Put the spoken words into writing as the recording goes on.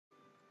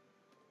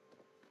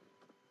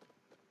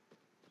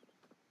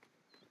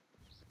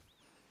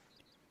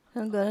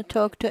I'm going to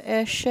talk to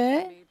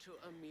Eshe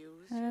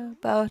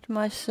about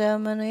my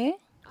ceremony.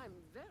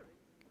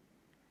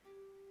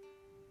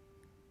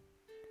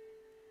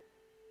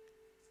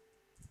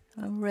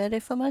 I'm ready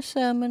for my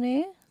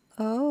ceremony.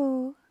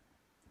 Oh,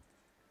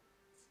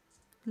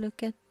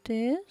 look at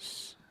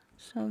this.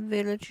 Some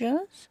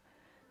villagers.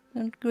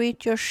 And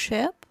greet your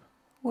shepp.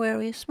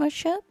 Where is my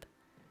shepp?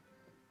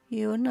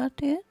 You're not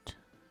it.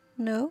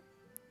 No,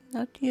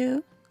 not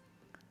you.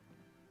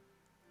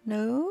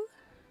 No.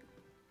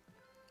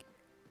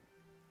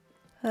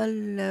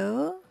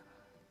 Hello?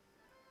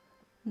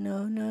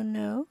 No, no,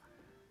 no.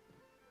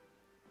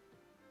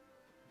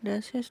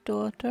 That's his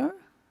daughter.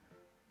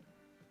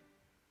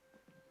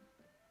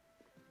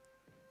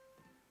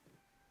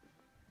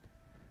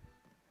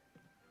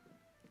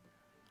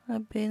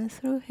 I've been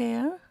through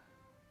here.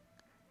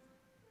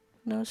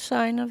 No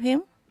sign of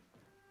him.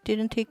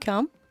 Didn't he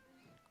come?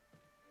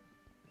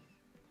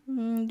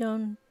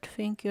 Don't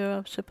think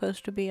you're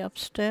supposed to be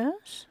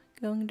upstairs.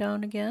 Going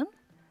down again.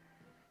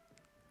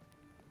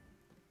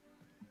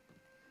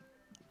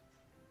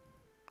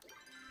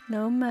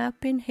 No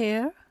map in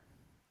here.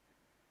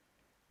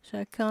 So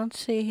I can't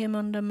see him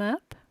on the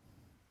map.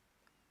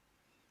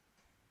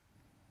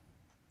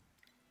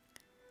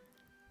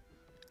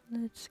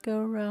 Let's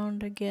go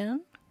around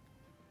again.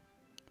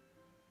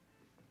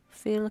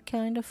 Feel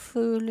kind of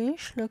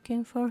foolish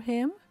looking for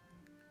him.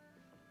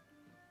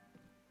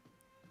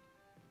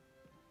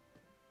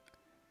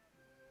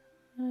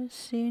 I've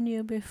seen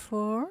you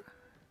before.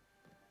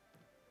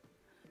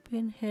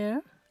 Been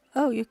here.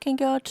 Oh, you can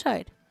go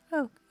outside.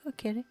 Oh,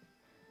 okay.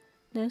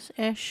 There's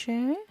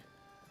Eshe.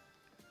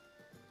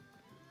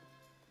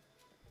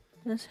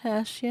 There's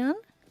Hasian.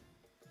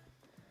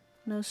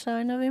 No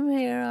sign of him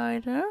here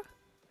either.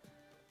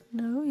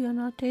 No, you're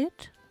not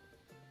it.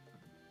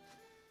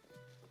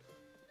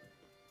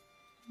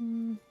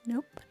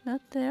 Nope,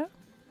 not there.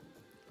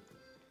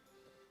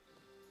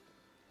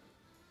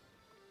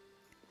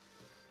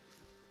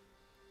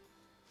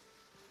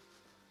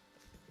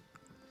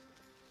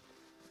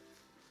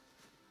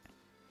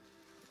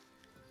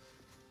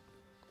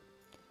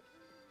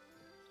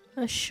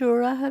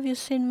 Ashura, have you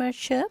seen my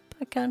shepp?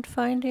 I can't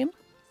find him.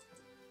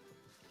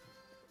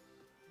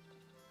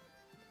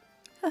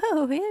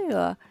 Oh, here you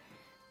are.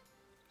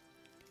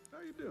 How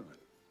you doing?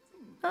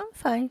 I'm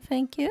fine,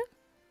 thank you.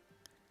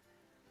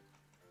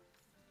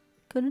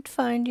 Couldn't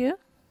find you.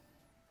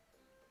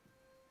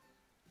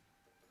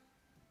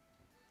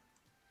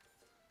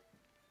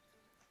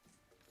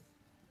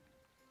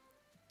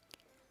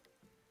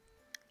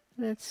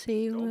 Let's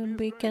see when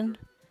we can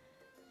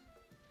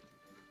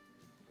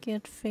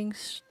get things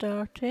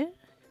started.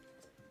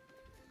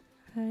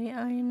 Hey,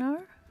 Einar.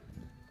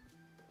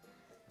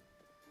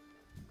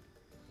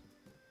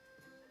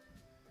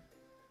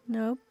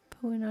 Nope,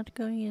 we're not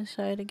going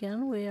inside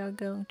again. We are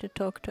going to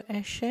talk to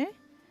Eshe.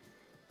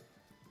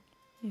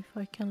 If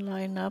I can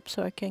line up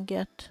so I can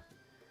get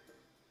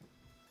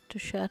to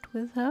chat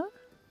with her.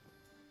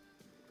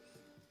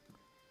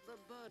 The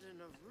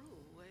burden of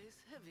rule weighs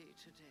heavy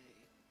today.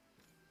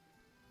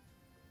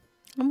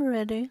 I'm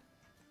ready.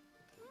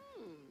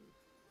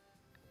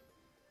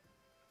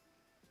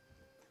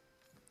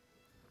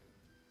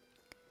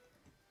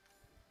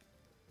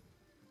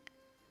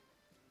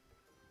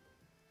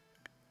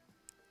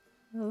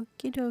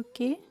 Okie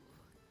dokie.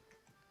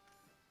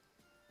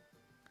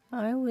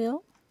 I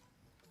will.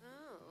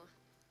 Oh.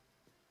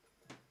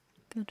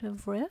 Good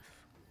of ref.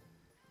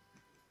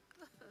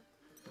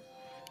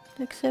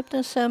 The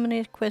acceptance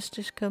ceremony quest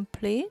is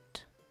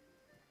complete.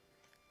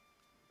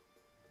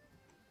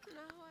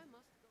 Now I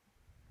must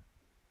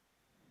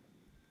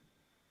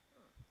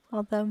go.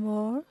 Are there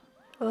more?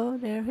 Oh,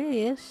 there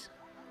he is.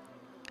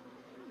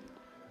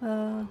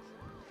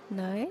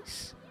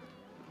 Nice.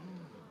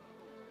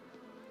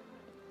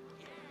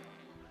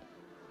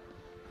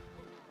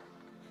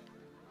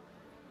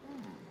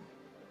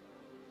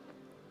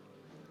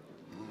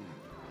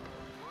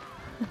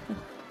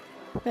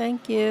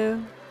 Thank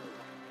you.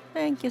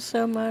 Thank you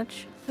so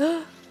much.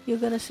 You're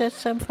gonna set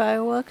some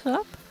fireworks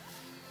up?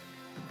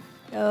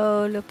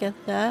 Oh, look at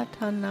that.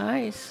 How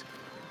nice.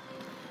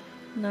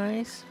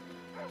 Nice.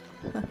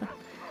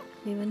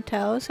 Even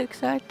Tao's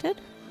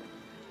excited.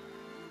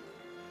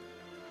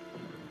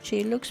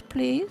 She looks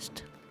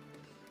pleased.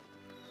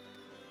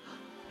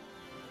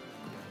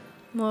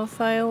 More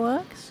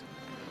fireworks.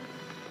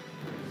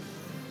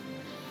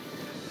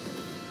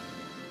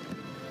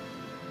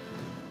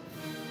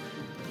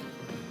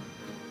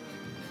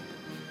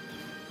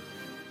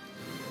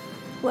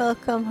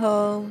 Welcome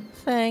home.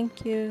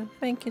 Thank you.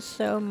 Thank you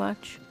so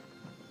much.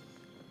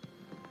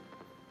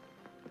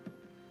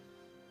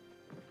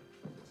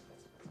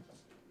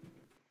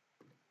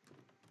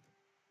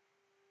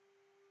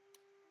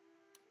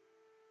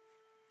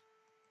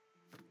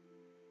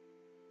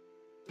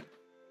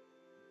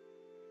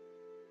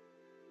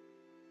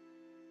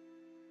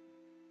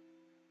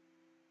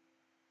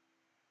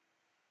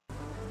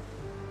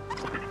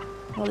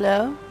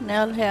 Hello,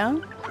 Nell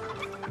here.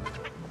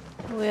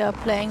 We are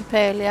playing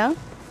Palia.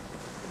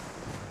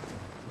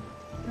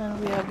 And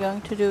we are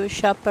going to do a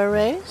chappa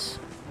race.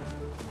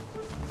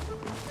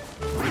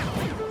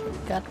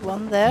 Got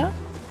one there.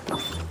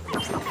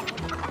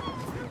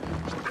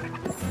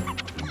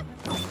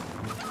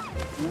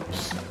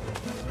 Oops.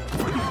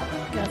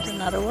 Got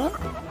another one.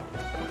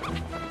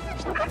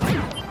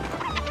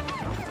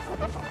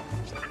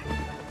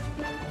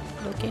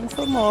 Looking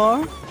for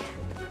more.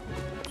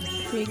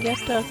 We get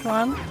that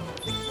one.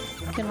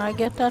 Can I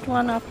get that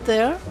one up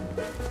there?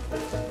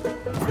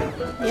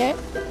 Yeah.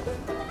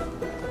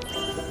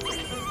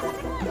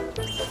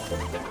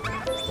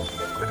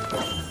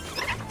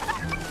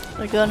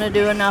 We're gonna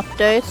do an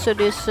update, so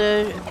this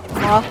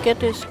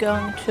market is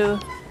going to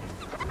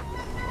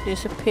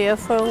disappear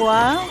for a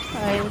while.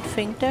 I would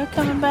think they're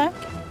coming back.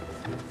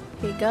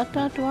 He got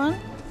that one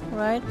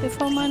right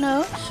before my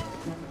nose.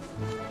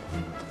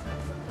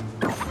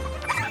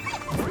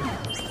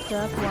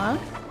 That one.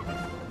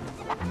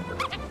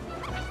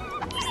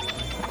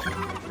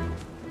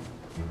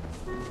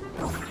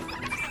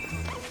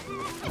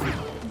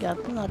 Got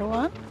another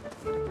one.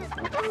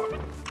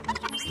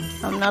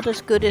 I'm not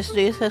as good as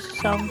this as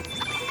some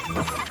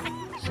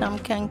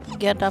can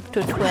get up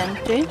to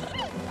 20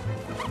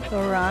 to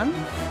run.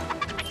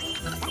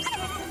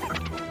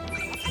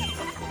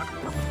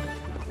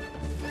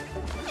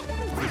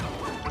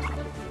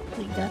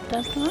 We got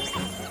that one.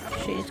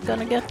 She's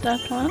gonna get that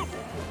one.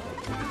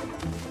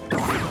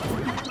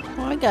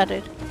 Oh, I got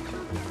it.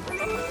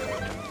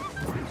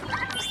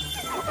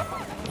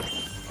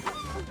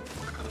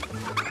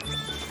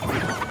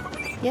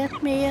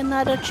 Get me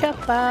another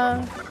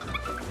chappa.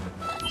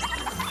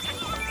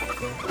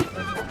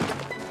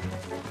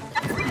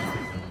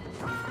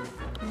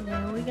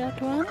 There we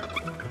got one.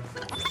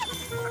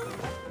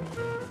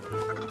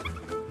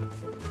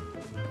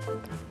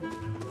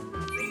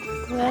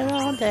 Where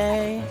are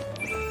they?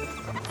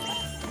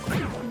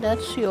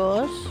 That's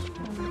yours.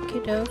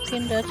 Okie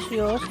dokie, that's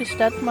yours. Is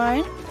that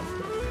mine?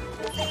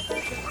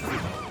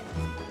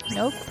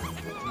 Nope.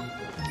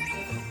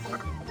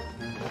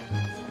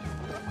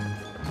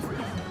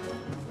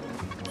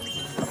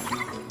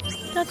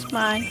 That's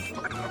mine.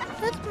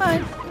 That's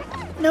mine.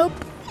 Nope.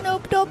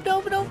 Nope, nope,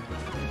 nope, nope.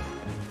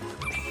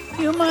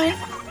 You're mine.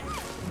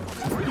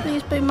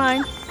 Please be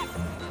mine.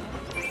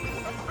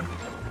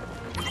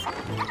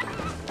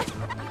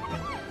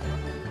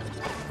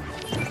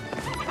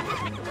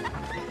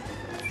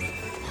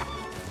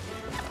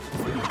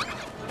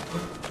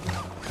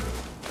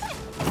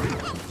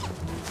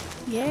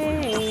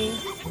 Yay!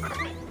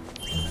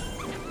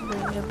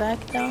 Bring you back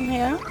down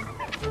here.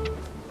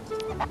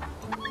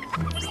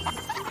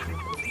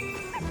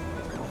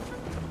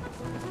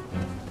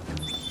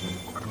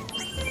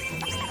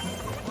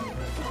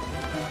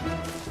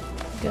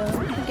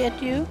 Going to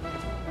get you.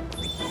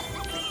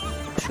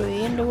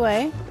 Tree in the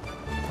way.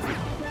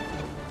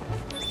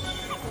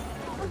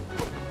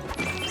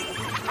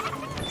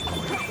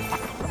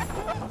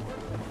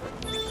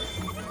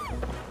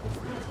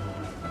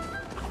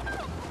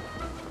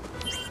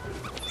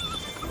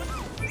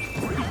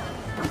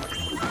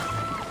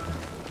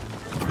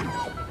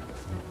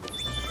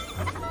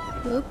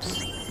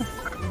 Oops.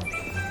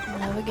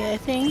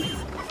 Navigating.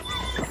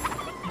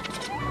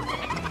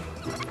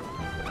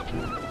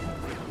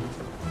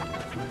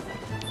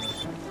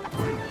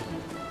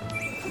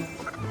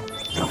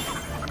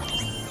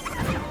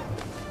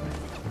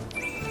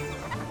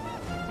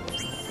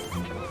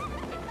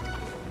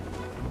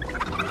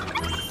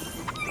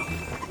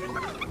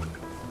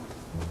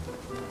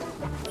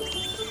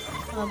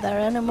 Are there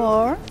any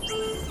more?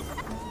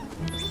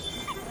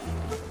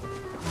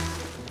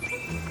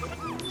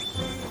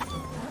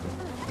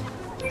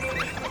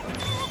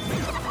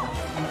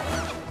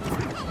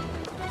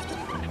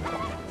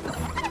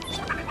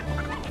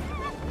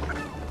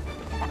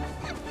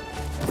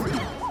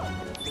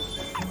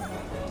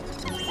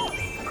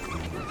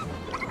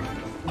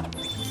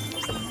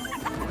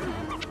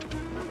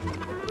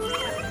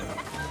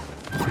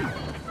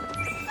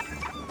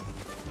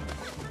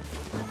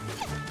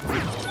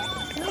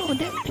 Oh,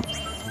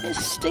 they're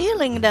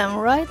stealing them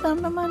right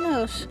under my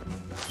nose.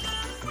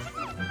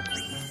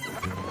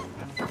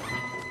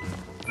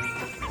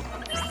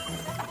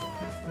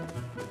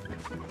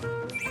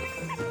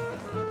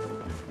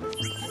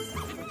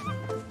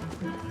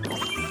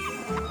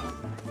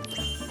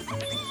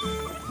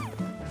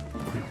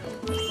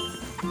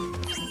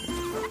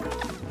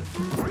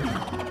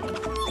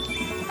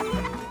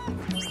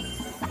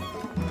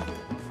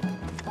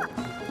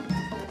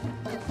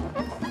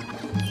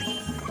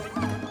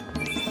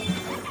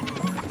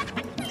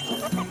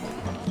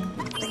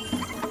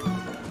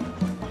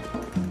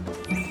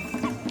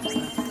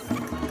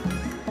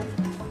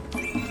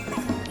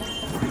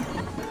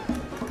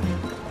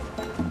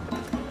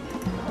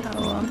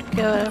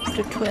 Go up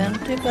to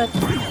 20, but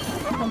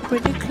I'm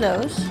pretty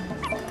close.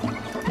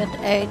 Got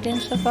 18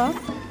 so far.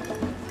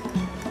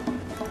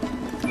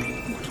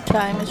 The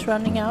time is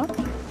running out.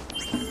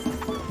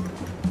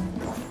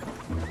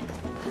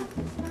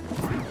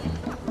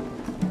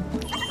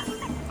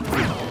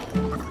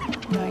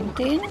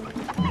 19.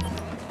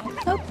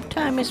 Oh,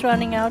 time is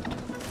running out.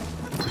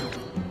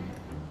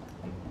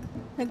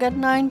 I got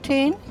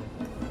 19.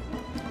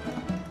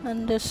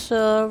 And the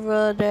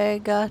server, they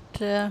got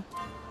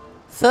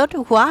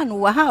 31.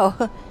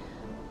 Wow,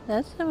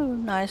 that's a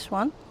nice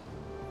one.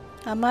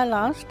 Am I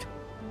last?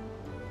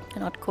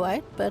 Not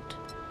quite, but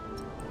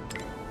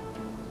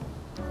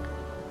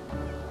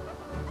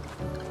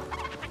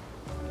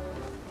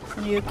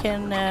and you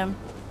can,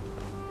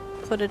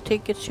 for the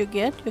tickets you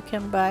get, you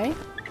can buy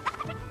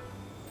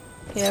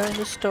here in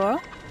the store.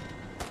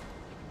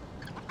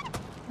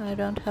 I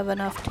don't have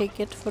enough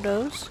tickets for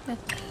those.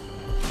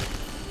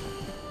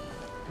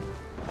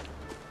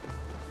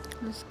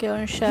 Let's go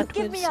and chat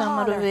with some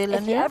of the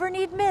villain if you here. ever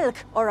need milk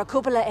or a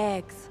couple of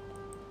eggs.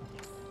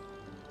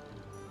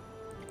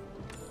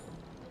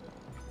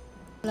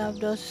 Love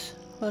those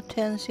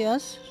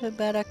hortensias. So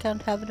bad I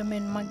can't have them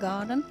in my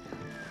garden.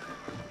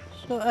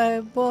 So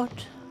I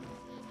bought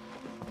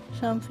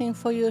something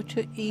for you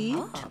to eat.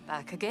 Ah,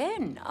 back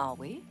again, are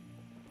we?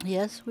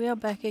 Yes, we are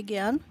back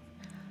again.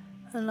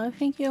 And I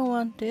think you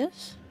want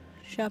this.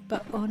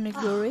 Chappa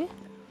onigiri.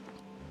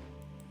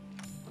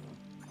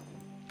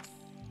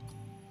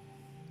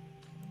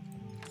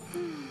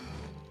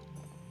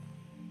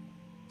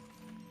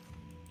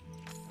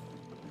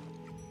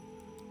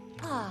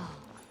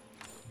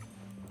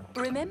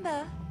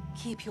 Remember,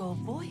 keep your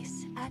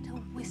voice at a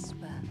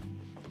whisper.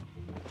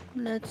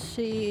 Let's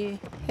see.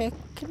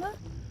 Heckler?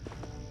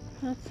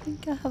 I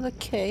think I have a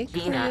cake for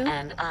Gina you.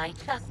 and I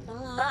just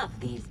love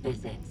these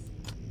visits.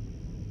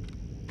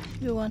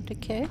 You want a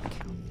cake?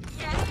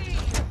 Yay!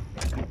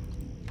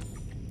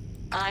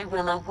 I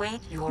will await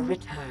your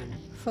return.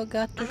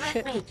 Forgot to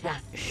Let me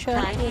just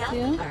chat tidy with up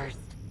you. first.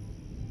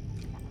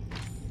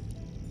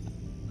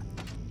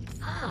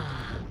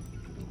 Ah.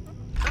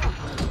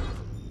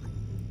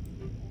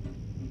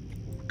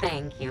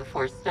 Thank you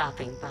for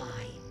stopping by.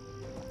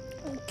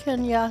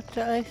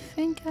 Kenyatta, I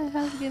think I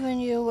have given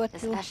you what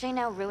Is you Ashley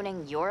now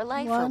ruining your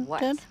life or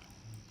what? wanted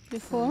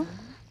before.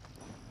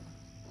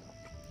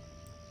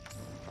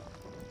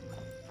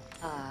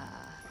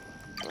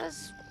 It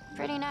was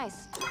pretty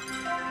nice.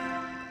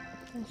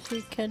 Let's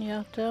see,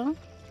 Kenyatta.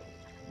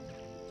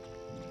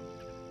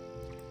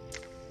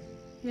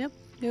 Yep,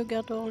 you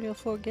got all your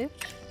 4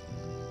 gifts.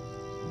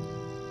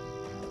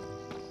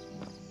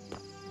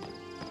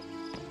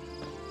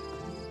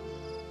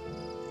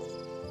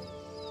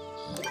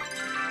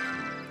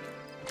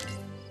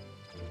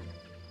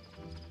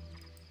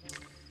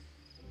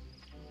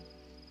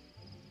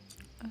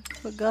 I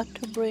forgot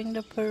to bring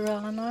the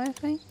piranha, I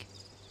think.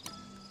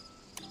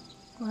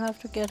 We'll have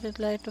to get it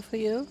later for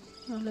you,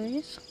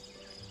 Elise.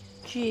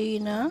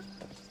 Gina.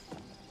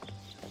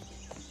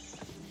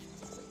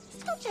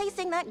 Still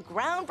chasing that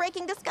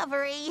groundbreaking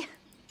discovery.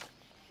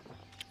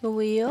 The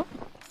wheel.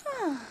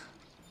 Huh?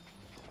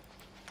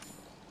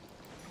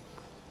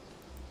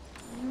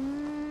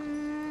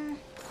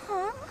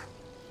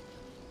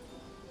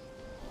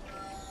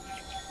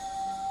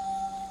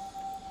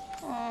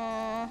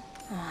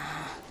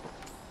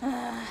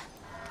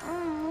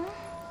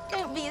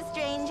 Don't be a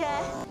stranger.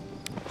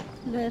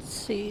 Let's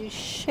see,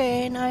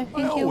 Shane, I I think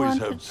you always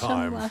wanted have some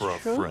time for a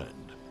mushroom.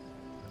 friend.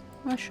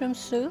 Mushroom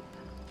soup.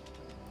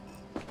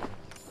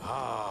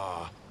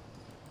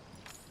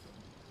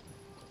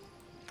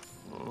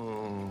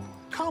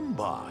 Come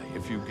by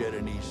if you get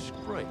any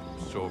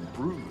scrapes or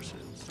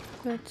bruises.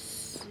 Let's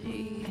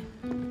see.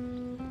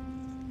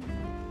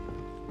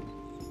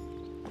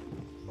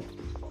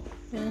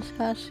 Yes,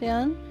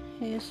 Hasian.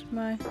 He's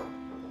my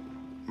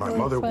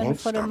mother boyfriend won't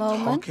for the stop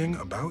moment. talking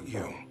about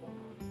you.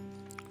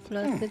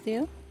 Flirt with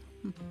you.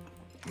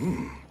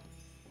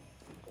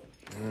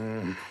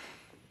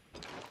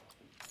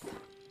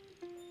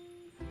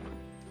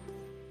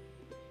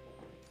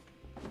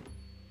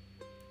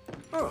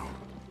 Oh,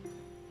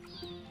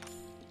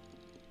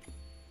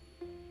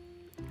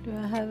 Do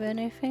I have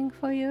anything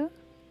for you?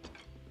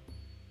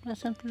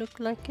 Doesn't look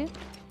like it.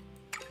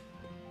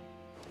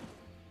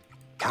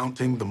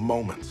 counting the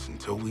moments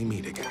until we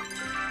meet again.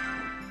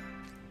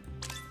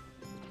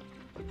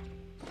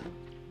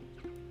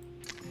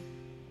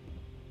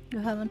 You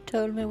haven't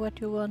told me what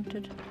you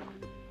wanted.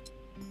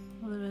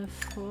 For the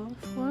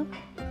 4th one.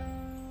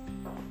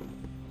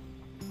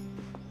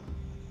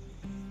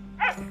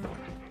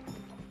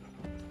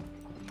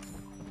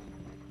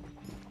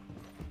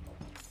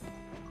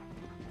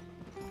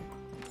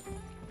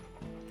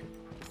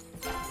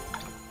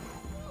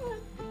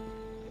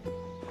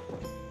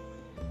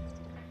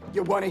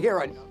 You want to hear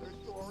another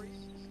story?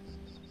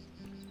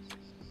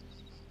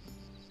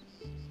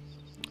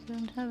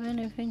 Don't have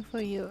anything for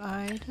you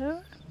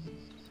either.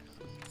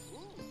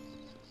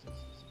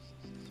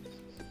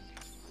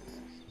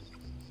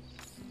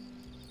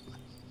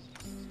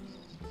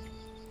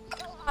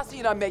 I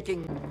see I'm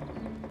making.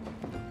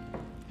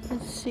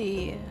 Let's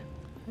see.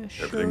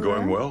 Everything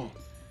going well?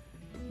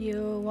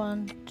 You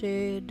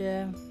wanted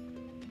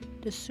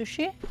the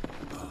sushi?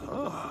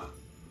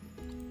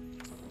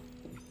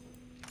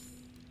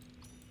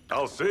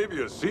 I'll save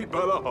you a seat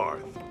by the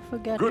hearth.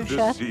 Forgot Good to to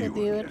chat see with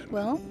you you again. as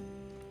well.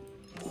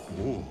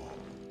 Ooh.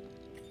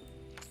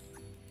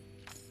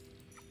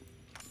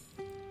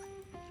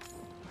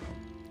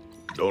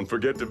 Don't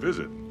forget to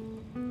visit.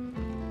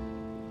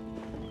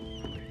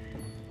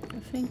 I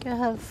think I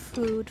have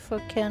food for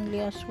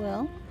Kenley as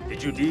well.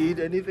 Did you need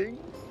anything?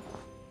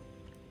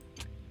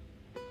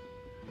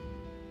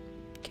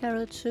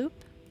 Carrot soup.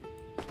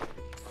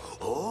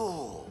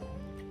 Oh.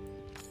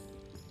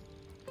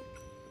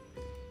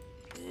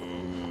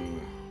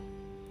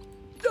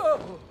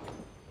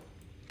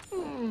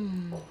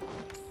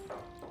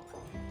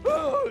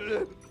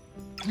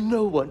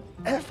 No one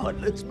ever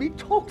lets me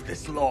talk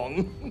this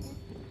long.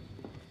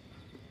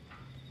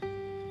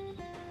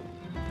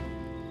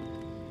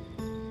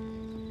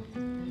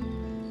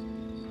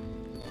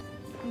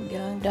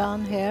 Going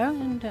down here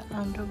in the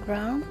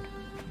underground.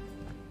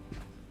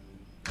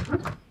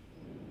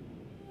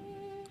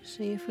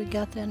 See if we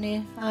got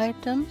any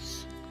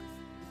items.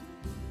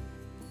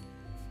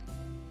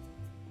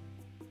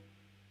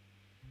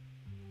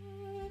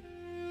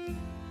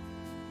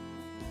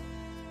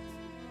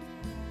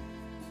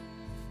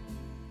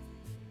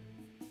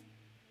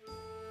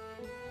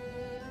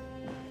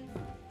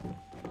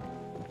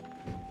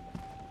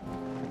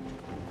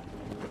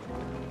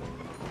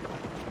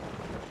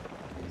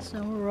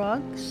 Some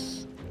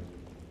rugs,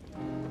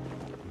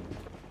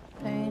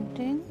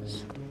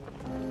 paintings,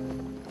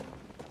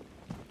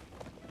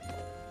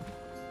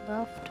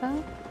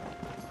 bathtub.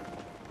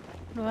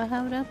 Do I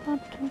have that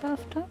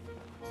bathtub?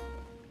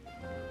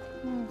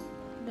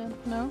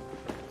 Don't know.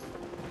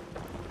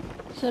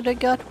 So they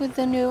got with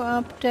the new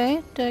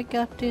update, they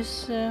got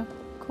this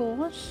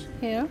course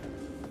here.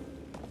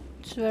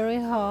 It's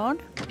very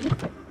hard.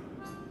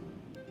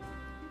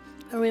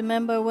 I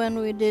remember when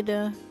we did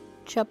a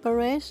chappa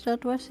race,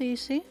 that was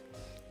easy.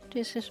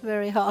 This is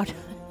very hard.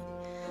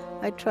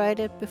 I tried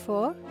it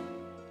before.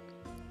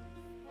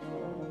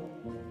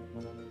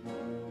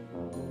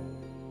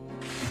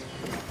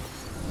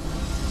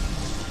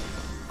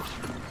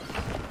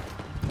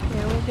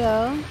 Here we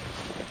go.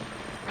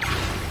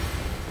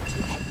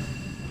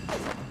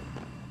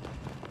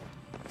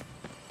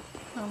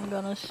 I'm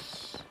gonna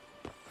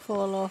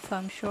fall off,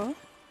 I'm sure.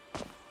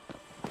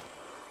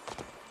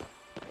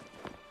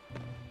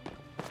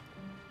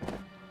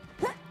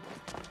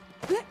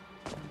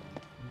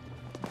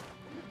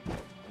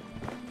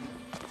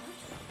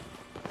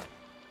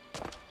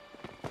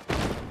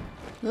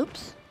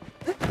 Oops.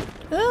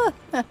 Oh,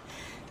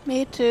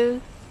 me too.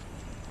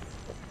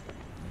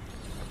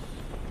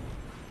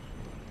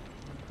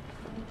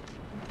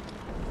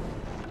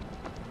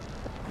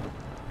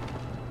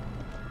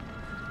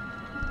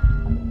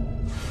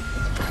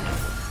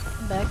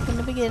 Back in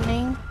the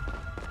beginning.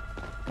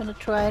 Gonna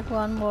try it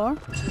one more.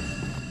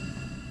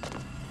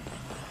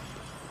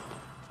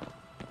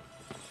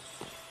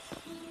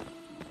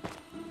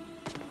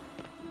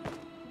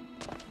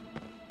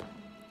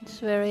 It's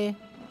very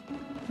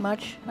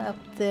much up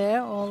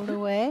there all the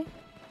way.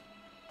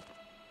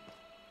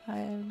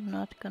 I'm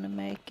not gonna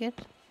make it.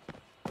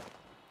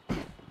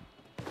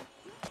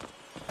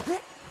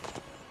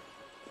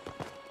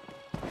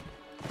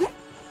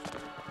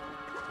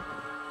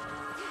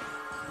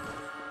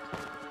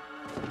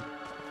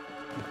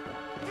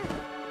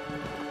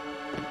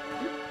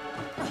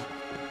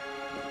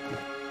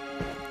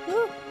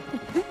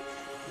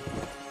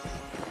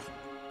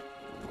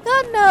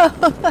 Oh no!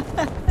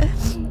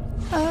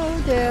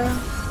 Oh dear.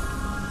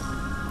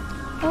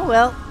 Oh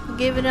well,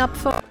 give it up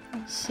for...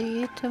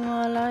 See,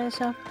 Tamala is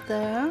up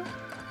there.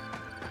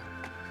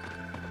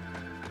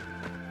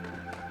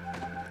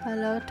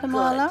 Hello,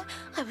 Tamala.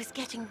 Good. I was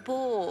getting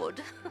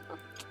bored.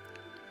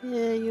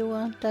 Yeah, you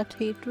want that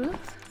heat roof?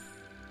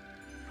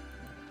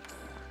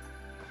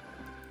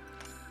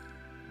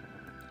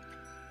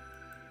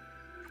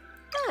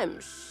 I'm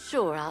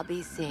sure I'll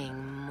be seeing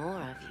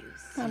more of you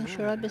soon. I'm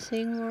sure I'll be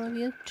seeing more of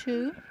you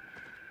too.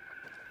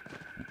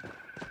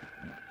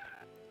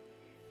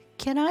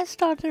 Can I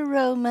start a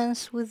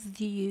romance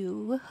with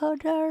you,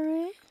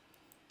 Hodari?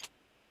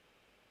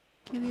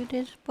 Give you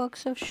this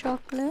box of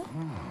chocolate.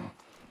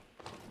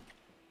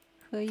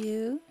 For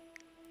you.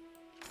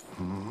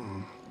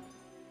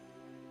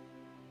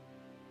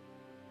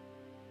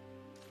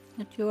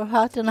 That you're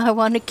hot and I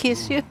want to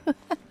kiss you.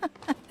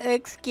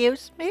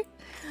 Excuse me.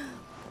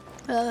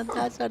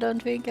 That's, I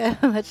don't think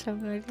I'm at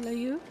something like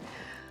you.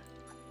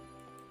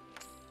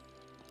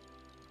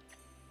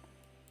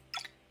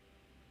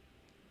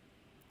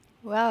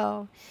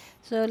 Wow.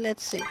 So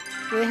let's see.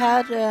 We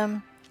had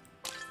a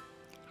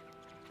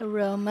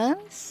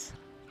romance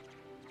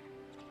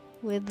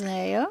with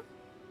Neo.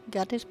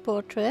 Got his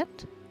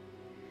portrait.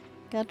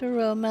 Got a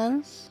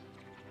romance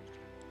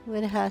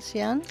with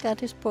Hassian. Got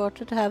his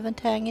portrait.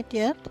 Haven't hung it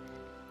yet.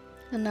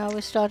 And now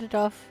we started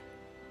off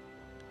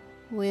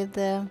with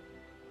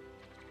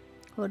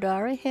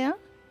Hodari here.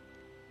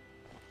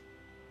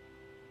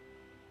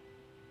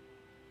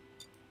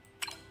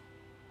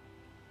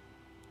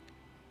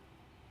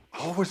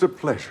 Always a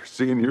pleasure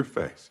seeing your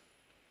face.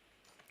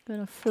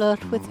 Gonna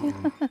flirt with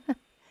you.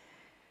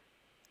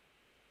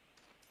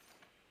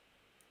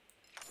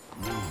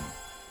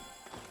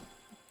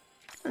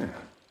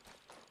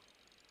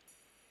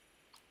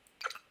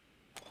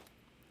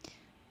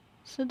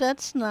 So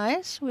that's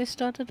nice. We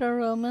started our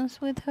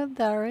romance with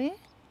Hodari.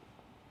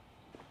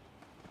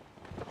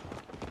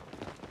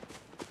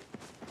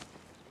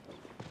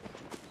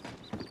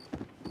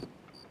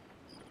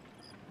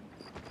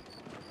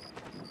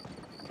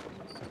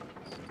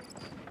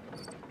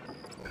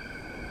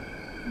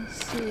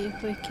 Let's see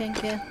if we can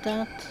get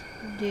that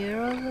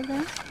deer over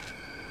there.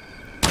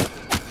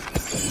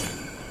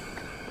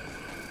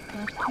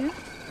 Got you.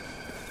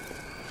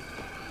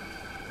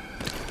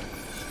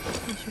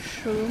 There's a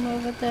shroom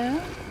over there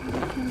we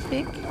can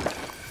pick.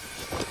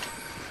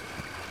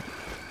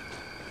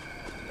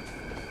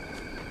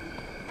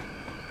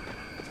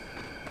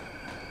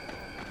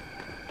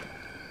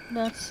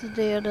 That's the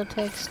deer that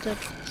takes the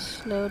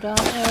slow down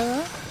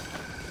arrow.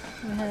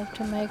 We have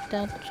to make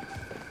that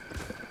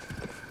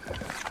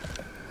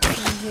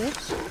 3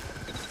 hits.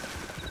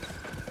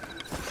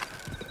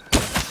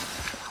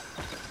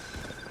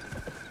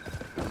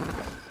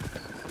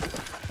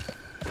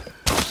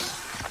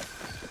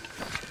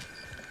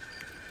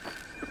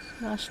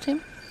 Lost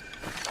him.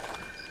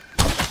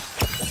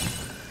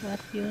 Got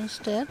you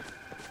instead.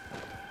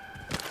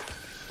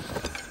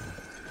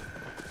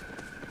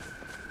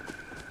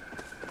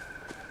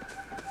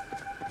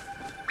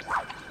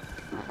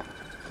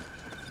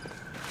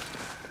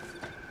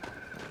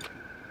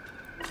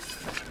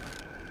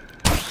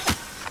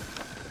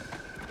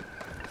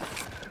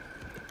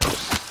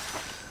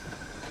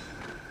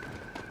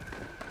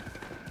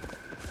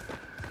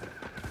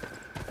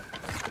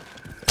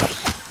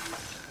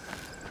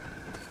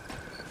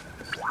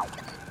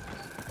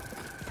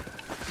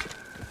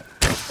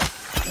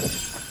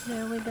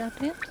 There we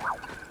got it.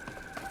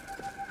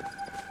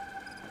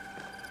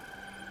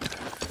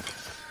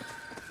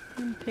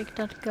 And pick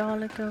that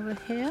garlic over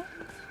here.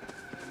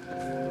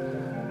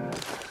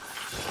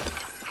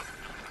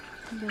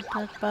 Get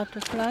that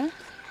butterfly.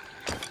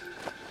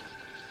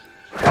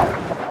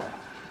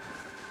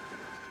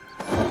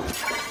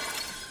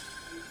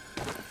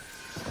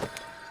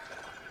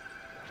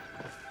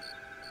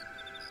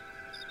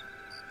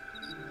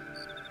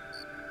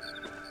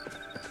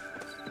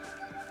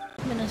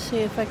 I'm gonna see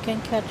if I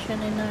can catch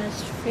any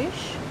nice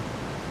fish.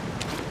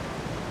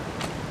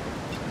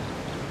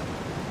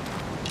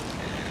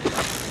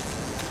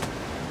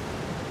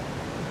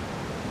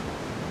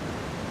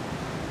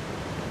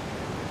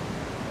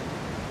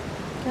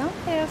 Come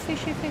here,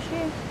 fishy,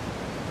 fishy.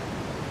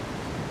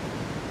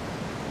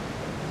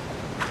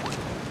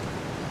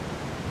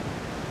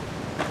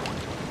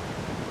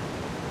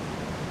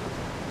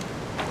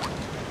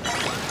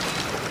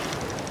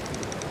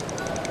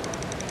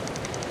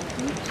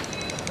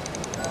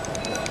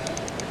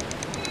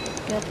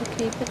 Got to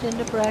keep it in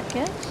the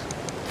brackets.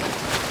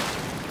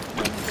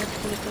 Then get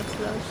a little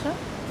closer.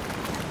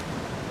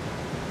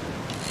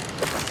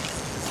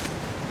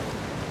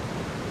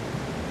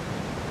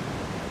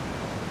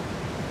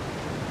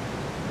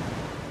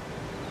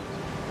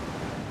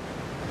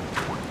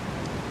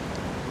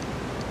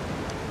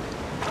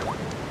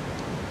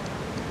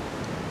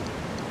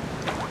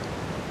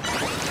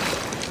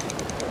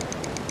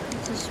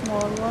 It's a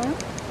small one.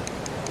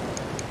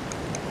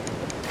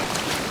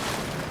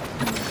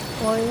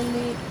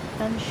 Oily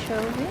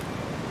anchovy.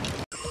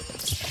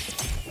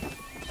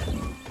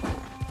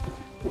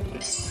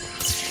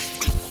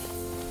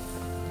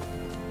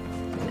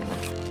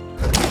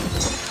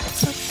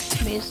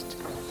 Oops, missed.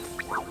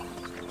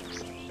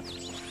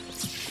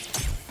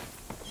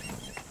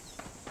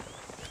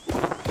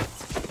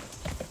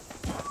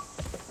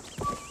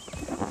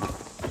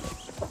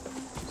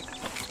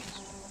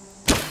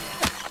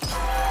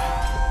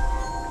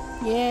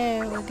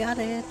 Yeah, we got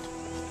it.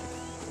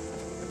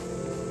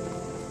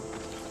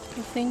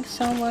 I think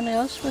someone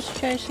else was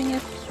chasing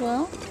it as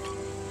well.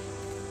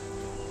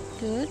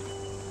 Good.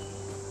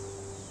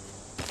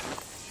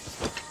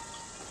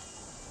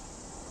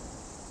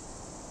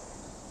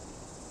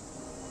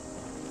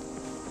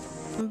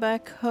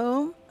 Back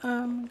home,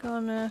 I'm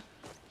gonna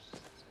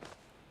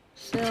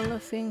sell a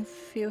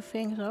few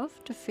things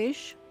off to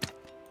fish.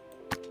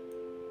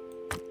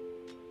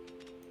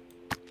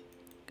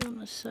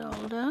 Gonna sell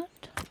that.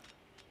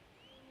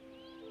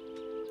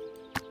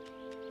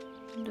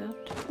 That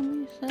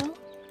can we sell?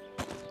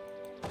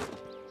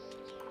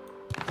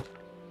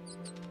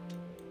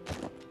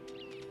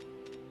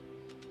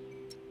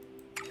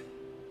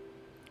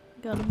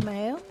 Got a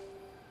mail.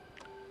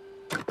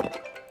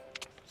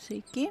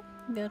 Siki,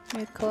 got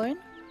me a coin.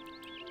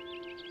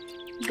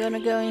 Gonna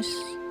go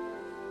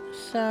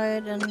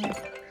inside and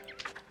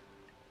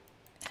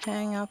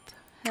hang up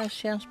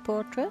Hessian's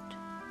portrait.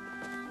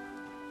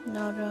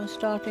 Now that I'm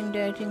starting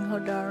dating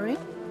Hodari.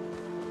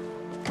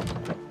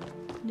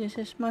 This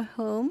is my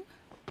home.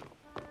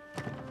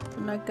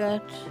 And I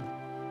got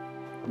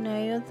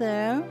Neo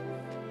there.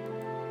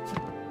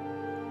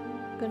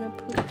 Gonna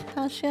put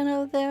Hessian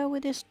over there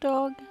with his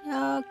dog.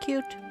 Oh,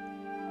 cute.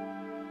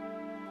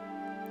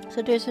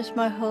 So this is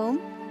my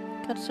home.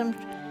 Got some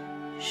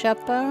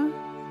chappa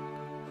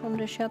from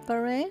the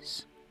chappa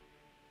race.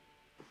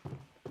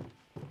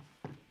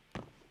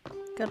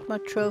 Got my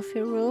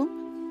trophy room.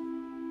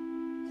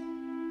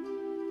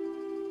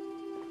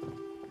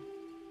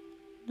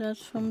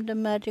 That's from the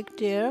magic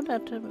deer,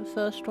 that's the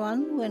first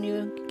one. When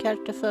you catch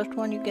the first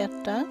one, you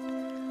get that.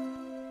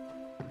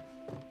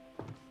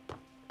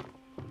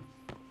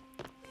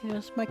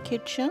 Here's my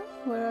kitchen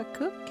where I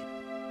cook.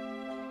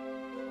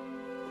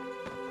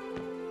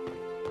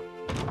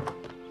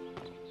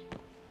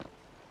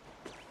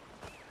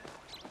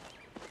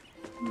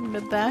 In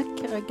the back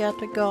I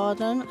got a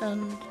garden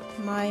and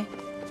my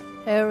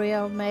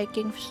area of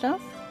making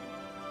stuff.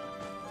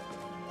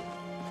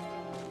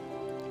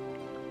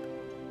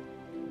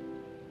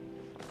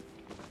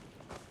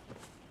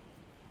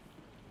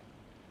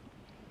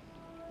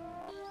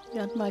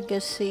 Got my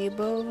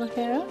gazebo over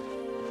here.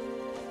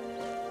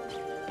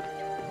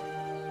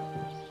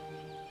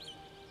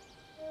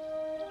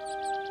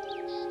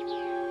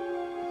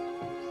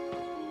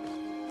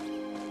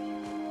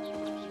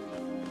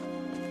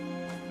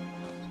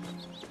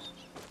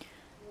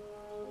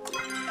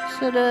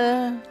 So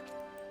the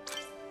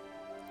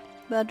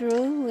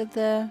bedroom with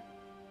the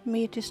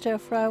meaty stir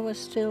fry was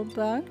still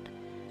bugged,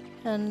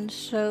 and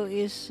so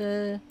is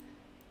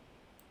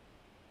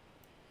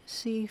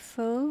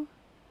seafood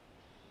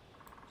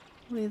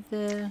with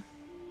the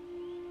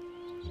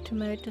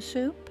tomato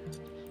soup.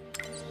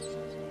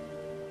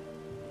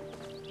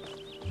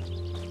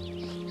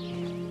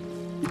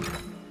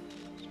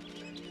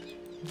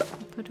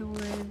 Put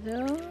away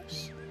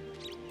those.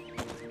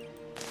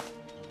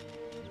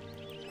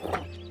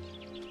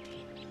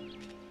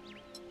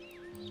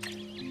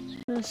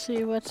 Let's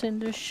see what's in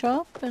the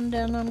shop, and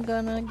then I'm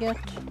gonna get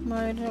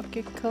my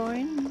lucky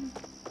coin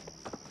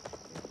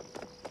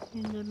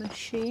in the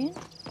machine.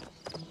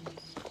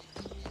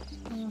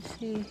 Let's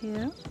see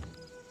here.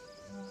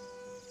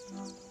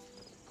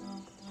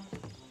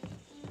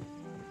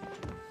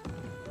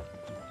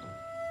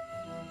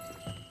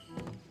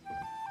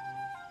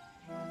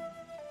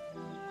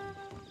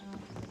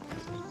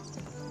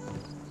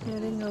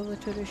 Heading over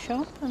to the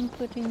shop and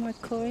putting my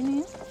coin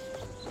in.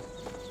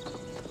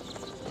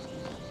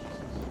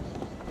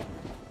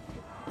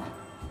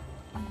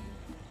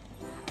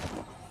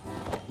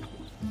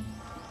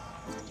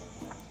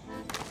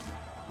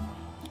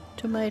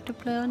 Tomato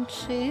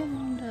plants, see,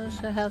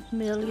 those I have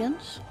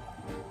millions.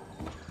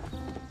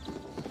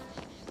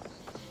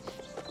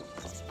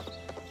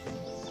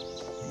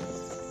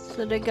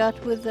 So they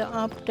got with the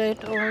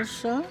update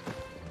also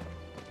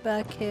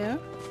back here,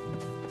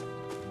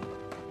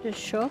 the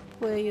shop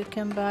where you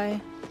can buy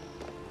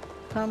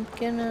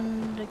pumpkin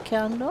and the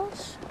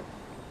candles.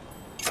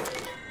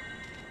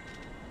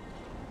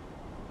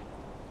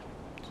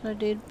 So I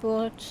did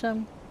bought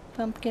some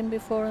pumpkin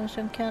before and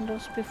some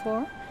candles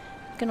before.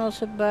 You can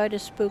also buy the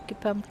spooky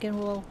pumpkin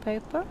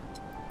wallpaper.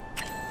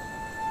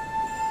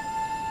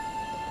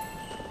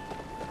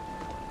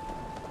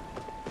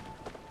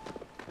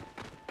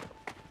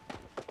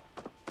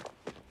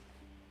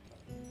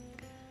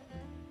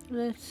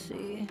 Let's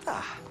see.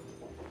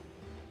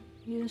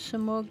 Use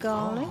some more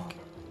garlic.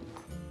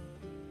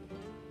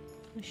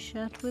 A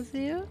chat with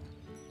you.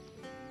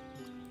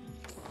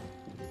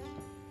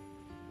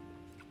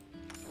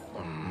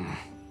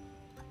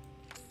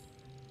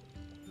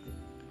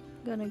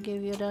 Gonna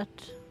give you that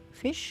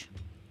fish.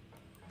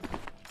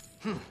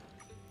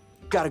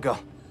 Gotta go.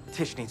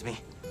 Tish needs me.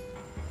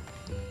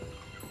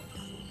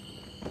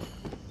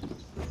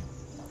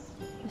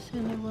 Is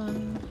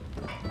anyone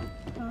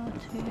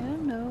out here?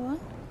 No one.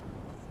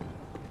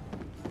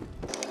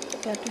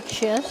 Got the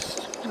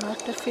chest, not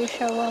the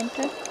fish I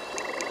wanted.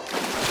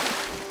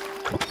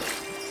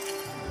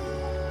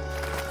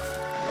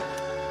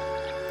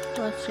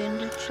 What's in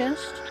the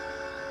chest?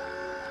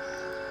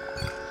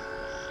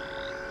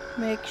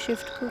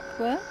 Makeshift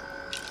cookware.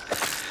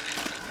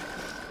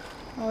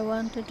 I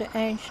wanted the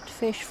ancient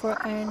fish for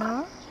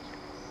Einar.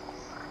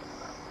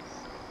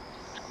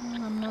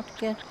 I'm not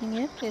getting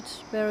it.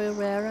 It's very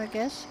rare, I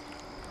guess.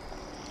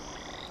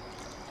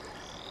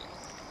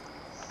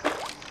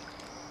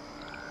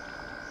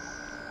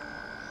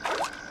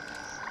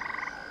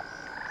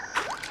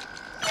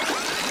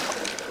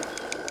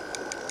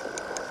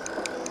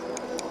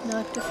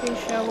 Not the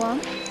fish I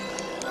want.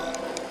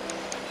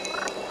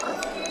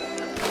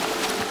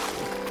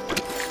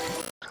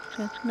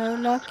 Got no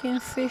luck in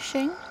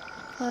fishing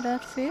for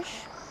that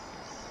fish.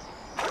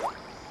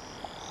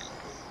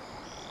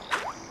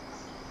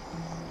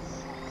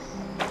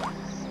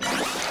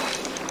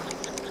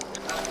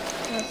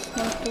 That's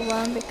not the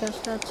one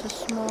because that's a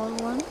small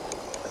one.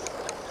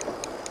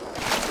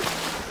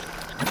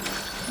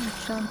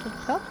 Enchanted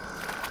cup.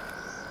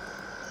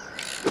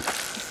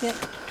 If you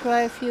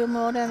try a few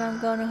more, then I'm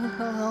gonna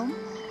go home.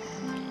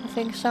 I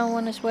think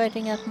someone is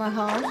waiting at my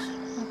house.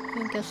 I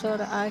think I saw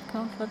the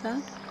icon for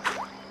that.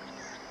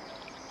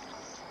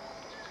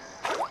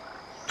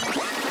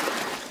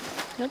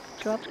 Yep,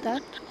 drop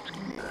that.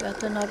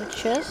 Got another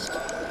chest.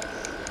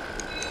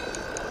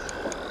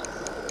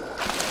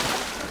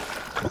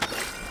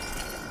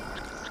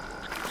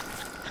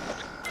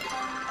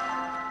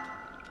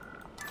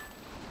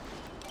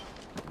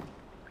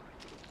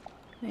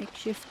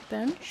 Makeshift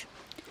bench.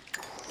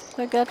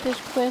 So I got this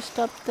quest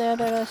up there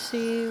that I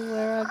see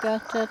where I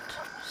got that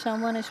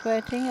someone is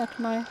waiting at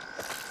my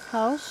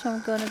house, so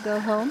I'm gonna go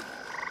home.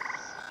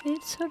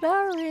 It's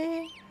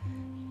Hodari,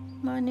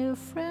 my new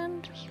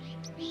friend.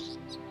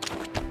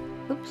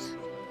 Oops.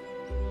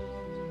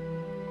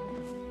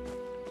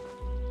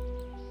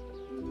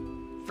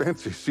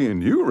 Fancy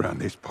seeing you around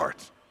these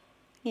parts.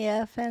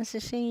 Yeah, fancy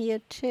seeing you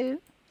too.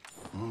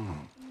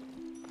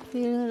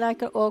 Feeling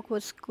like an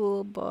awkward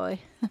schoolboy.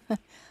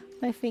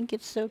 I think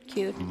it's so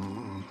cute.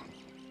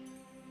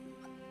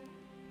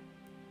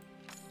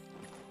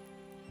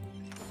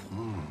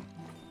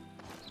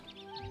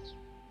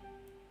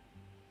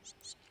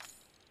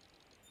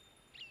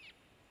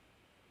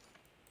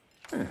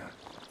 Yeah.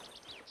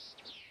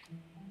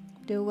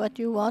 Do what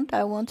you want,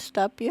 I won't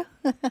stop you.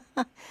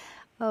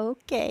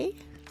 Okay.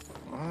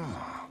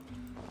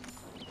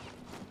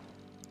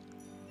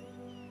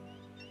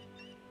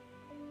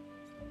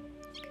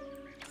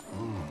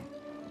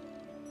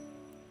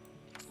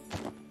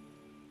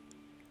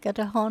 Got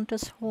a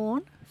hunter's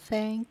horn,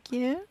 thank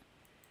you.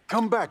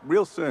 Come back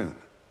real soon.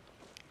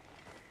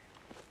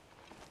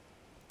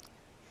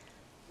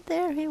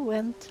 There he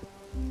went.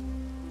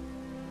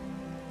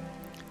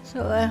 So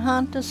a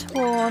hunter's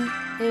horn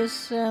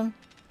is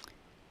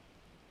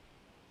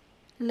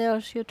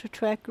allows you to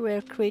track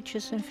rare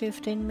creatures in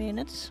 15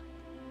 minutes.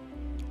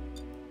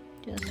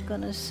 Just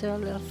gonna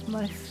sell off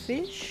my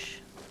fish.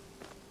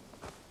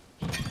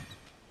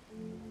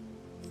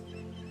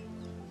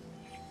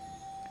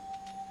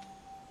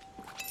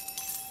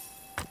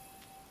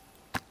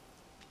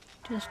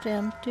 Just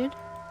emptied.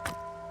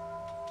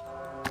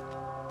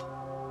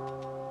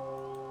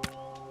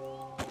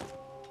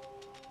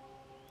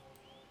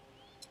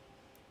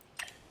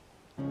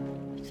 I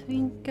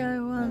think I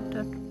want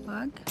that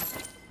bug.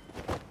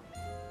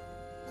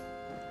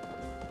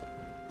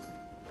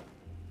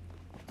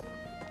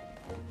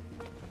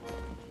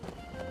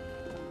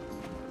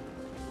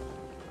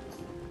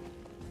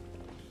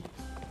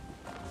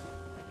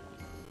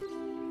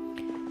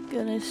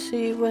 Gonna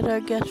see what I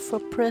get for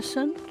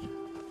present.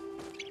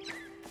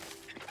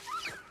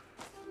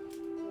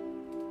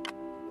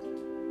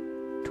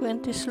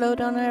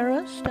 Slowdown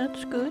arrows,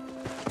 that's good.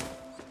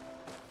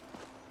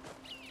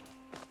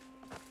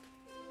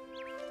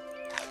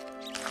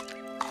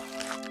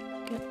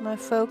 Get my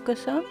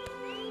focus up.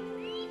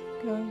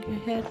 Going to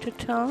head to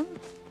town.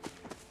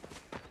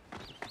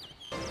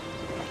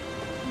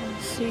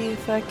 And see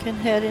if I can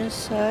head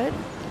inside.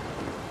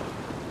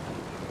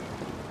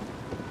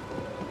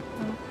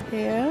 Up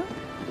here.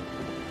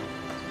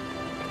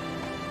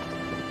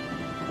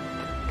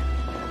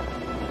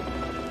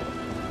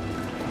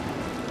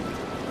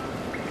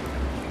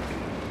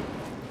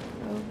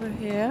 Over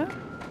here.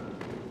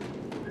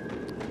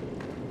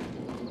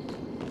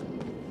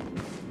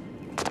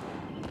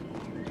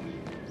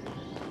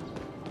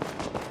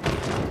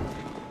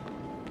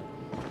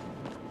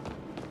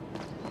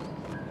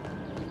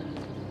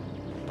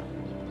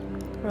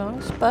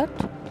 Wrong spot.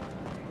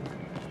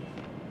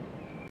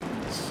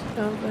 It's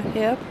over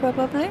here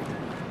probably.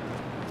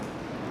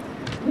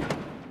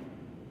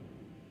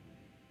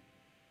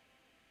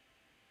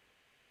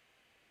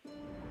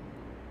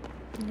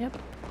 Yep.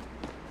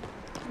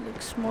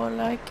 Looks more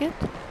like it.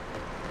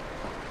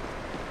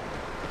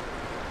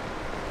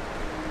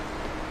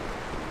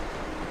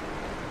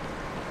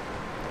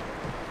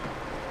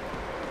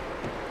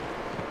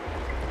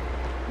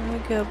 We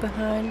go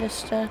behind the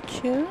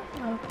statue,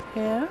 up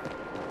here,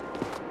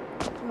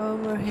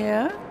 over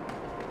here.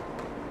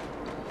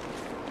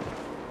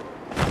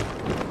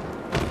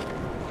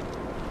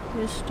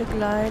 Here's the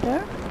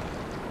glider.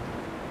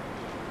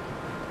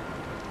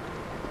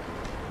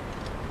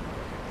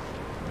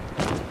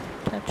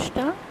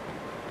 Touchdown.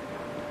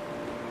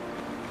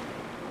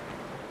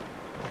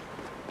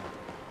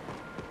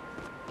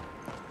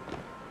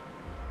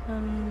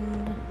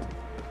 And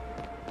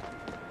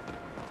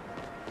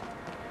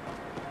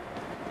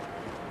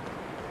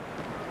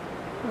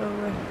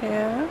over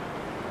here.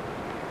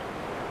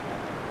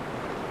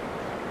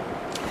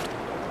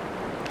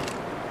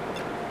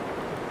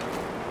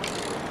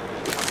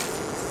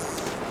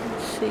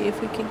 Let's see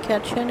if we can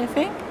catch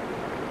anything.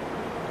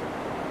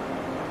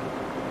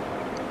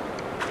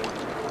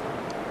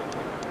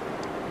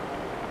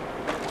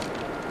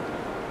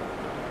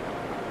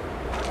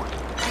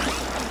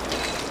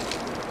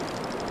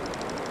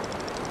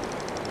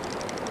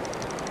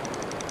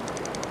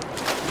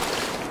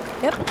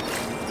 Yep,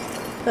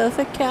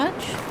 perfect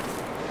catch.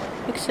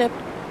 Except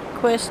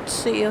quest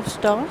Sea of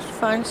Stars.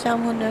 Find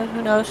someone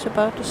who knows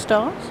about the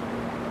stars.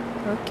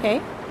 Okay,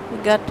 we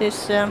got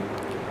this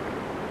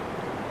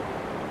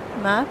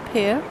map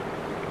here.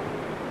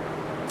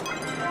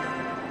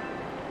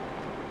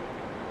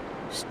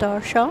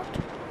 Star shot.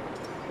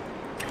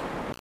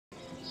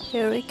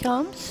 Here he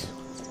comes.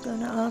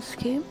 Gonna ask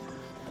him.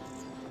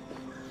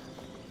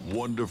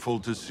 Wonderful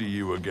to see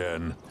you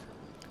again.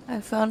 I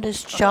found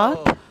this chart.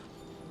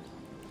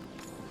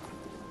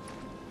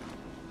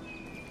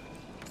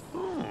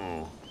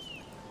 Oh.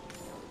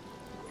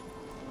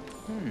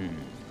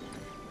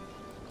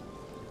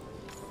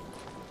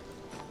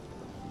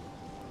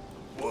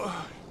 What?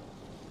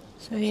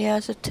 So he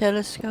has a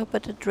telescope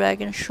at the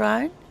Dragon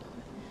Shrine.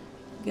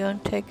 Go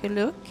and take a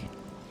look.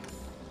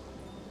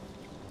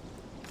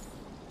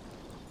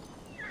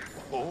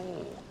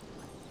 Oh.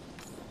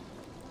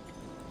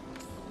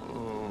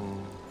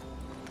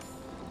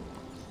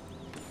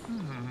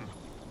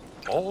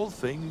 All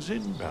things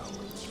in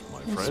balance, my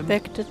friend.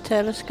 Inspect the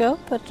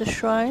telescope at the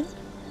shrine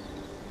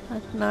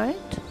at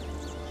night.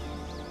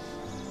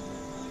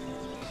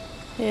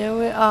 Here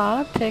we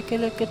are. Take a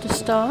look at the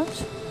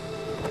stars.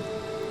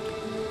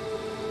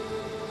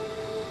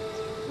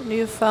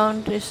 You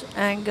found this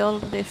angle.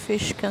 The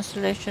fish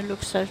constellation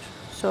looks like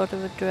sort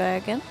of a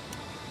dragon.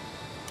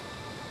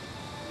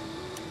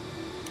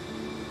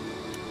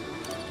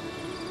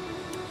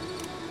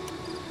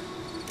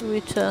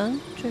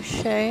 Return to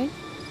shade.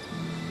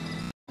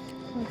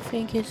 I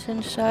think it's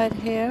inside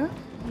here.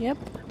 Yep.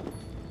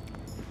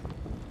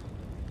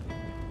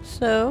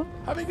 So,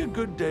 Having a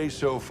good day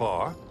so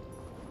far?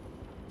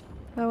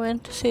 I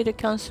went to see the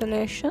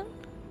constellation.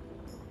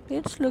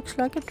 It looks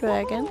like a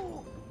dragon.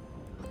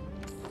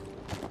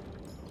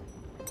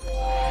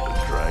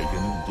 The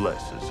dragon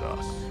blesses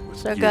us with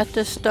So I got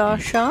the gifts. star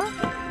shot.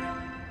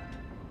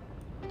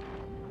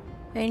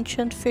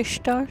 Ancient fish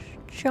star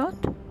shot.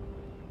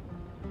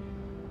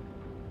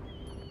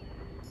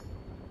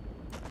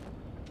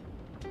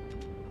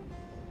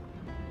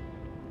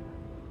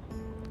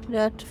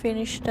 That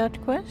finished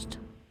that quest.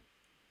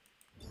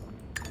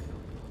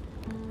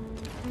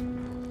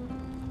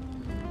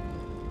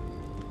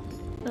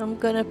 I'm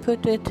gonna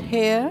put it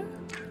here.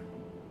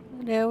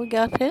 There we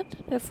got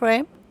it, the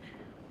frame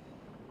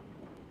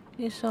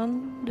is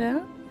on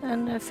there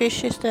and the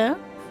fish is there.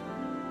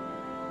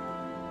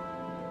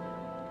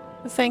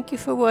 Thank you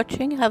for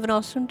watching. Have an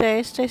awesome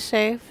day. Stay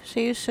safe.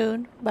 See you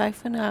soon. Bye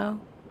for now.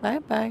 Bye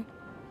bye.